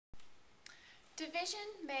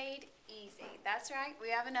Division made easy. That's right, we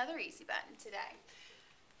have another easy button today.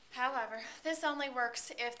 However, this only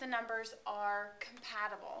works if the numbers are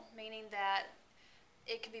compatible, meaning that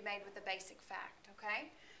it can be made with a basic fact, okay?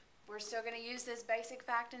 We're still going to use this basic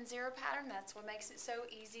fact and zero pattern. That's what makes it so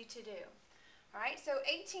easy to do. All right, so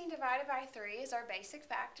 18 divided by 3 is our basic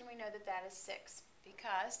fact, and we know that that is 6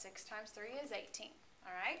 because 6 times 3 is 18.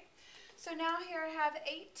 All right, so now here I have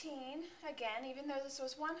 18 again, even though this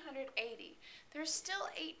was 180. There's still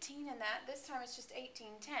 18 in that. This time it's just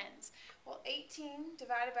 18 tens. Well, 18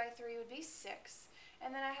 divided by 3 would be 6.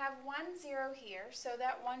 And then I have 1 0 here, so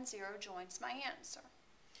that 1 0 joins my answer.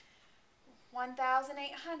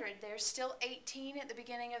 1,800, there's still 18 at the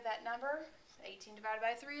beginning of that number. 18 divided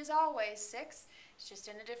by 3 is always 6. It's just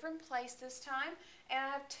in a different place this time. And I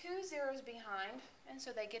have 2 zeros behind, and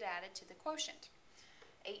so they get added to the quotient.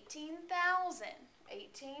 18,000.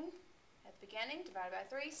 18 at the beginning divided by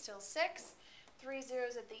 3, still 6. 3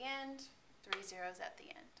 zeros at the end, 3 zeros at the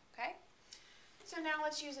end. Okay? So now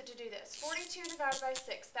let's use it to do this. 42 divided by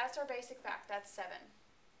 6, that's our basic fact, that's 7.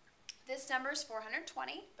 This number is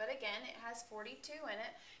 420, but again, it has 42 in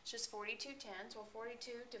it. It's just 42 tens. Well,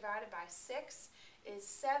 42 divided by 6 is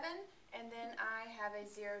 7, and then I have a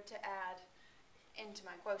 0 to add into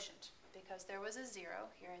my quotient because there was a 0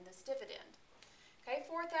 here in this dividend. Okay,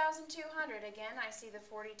 4,200. Again, I see the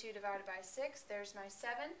 42 divided by 6. There's my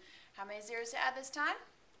 7. How many zeros to add this time?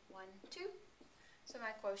 1, 2. So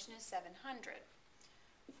my quotient is 700.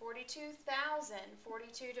 42,000.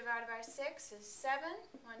 42 divided by 6 is 7.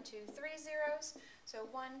 1, 2, 3 zeros. So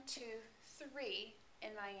 1, 2, 3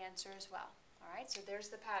 in my answer as well. All right, so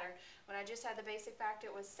there's the pattern. When I just had the basic fact,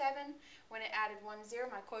 it was 7. When it added 1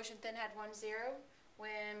 0, my quotient then had 1 0.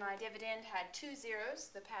 When my dividend had 2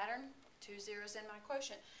 zeros, the pattern, 2 zeros in my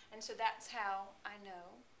quotient. And so that's how I know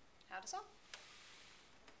how to solve.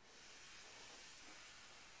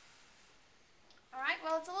 All right,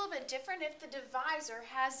 well, it's a little bit different if the divisor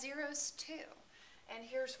has zeros too. And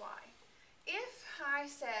here's why. If I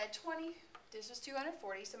said 20, this is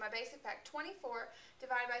 240, so my basic fact, 24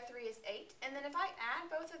 divided by 3 is 8. And then if I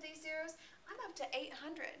add both of these zeros, I'm up to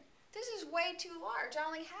 800. This is way too large. I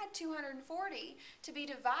only had 240 to be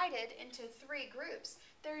divided into 3 groups.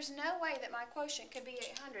 There's no way that my quotient could be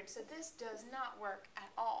 800, so this does not work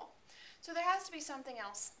at all. So there has to be something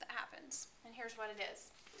else that happens, and here's what it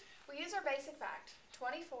is. We use our basic fact,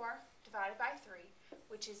 24 divided by 3,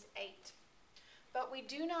 which is 8. But we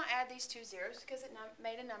do not add these 2 zeros because it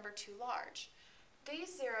made a number too large.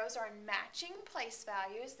 These zeros are in matching place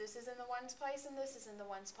values. This is in the ones place and this is in the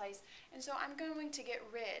ones place. And so I'm going to get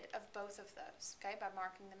rid of both of those, okay, by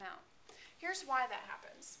marking them out. Here's why that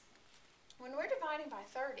happens. When we're dividing by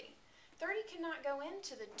 30, 30 cannot go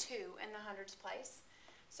into the 2 in the hundreds place.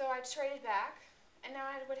 So I traded back, and now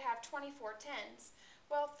I would have 24 tens.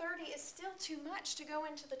 Well, 30 is still too much to go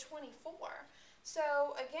into the 24.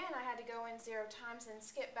 So again, I had to go in 0 times and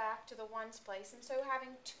skip back to the ones place. And so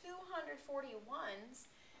having 240 ones,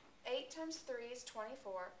 8 times 3 is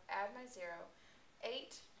 24, add my 0.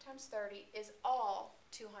 8 times 30 is all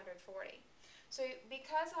 240. So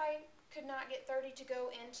because I could not get 30 to go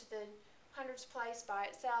into the hundreds place by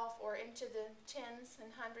itself or into the tens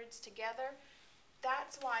and hundreds together,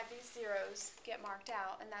 that's why these zeros get marked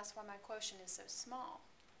out, and that's why my quotient is so small.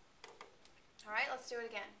 All right, let's do it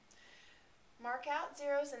again. Mark out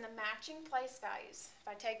zeros in the matching place values. If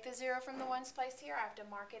I take the 0 from the ones place here, I have to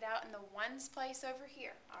mark it out in the ones place over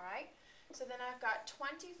here. All right, so then I've got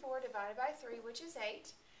 24 divided by 3, which is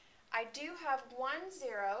 8. I do have 1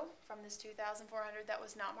 0 from this 2,400 that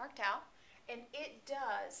was not marked out, and it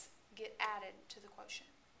does get added to the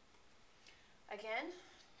quotient. Again,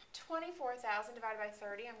 24,000 divided by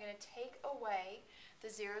 30, I'm going to take away the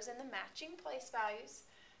zeros in the matching place values.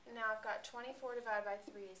 And now I've got 24 divided by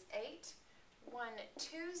 3 is 8. 1,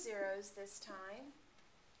 2 zeros this time.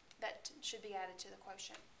 That should be added to the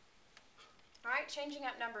quotient. All right, changing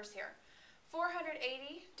up numbers here.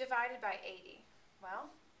 480 divided by 80.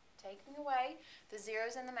 Well, taking away the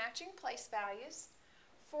zeros in the matching place values.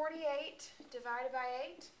 48 divided by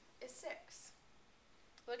 8 is 6.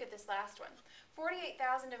 Look at this last one.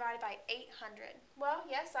 48,000 divided by 800. Well,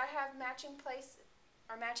 yes, I have matching place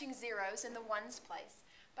or matching zeros in the ones place,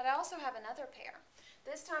 but I also have another pair.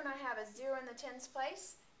 This time I have a 0 in the tens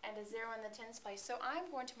place and a 0 in the tens place, so I'm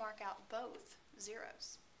going to mark out both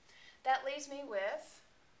zeros. That leaves me with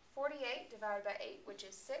 48 divided by 8, which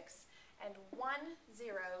is 6, and 1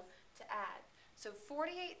 0 to add. So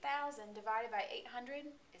 48,000 divided by 800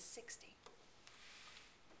 is 60.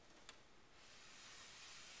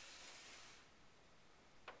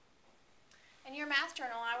 In your math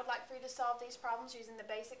journal, I would like for you to solve these problems using the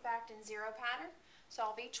basic fact and zero pattern.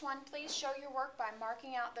 Solve each one. Please show your work by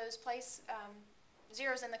marking out those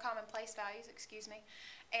zeros in the common place values,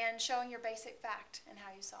 and showing your basic fact and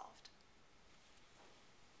how you solved.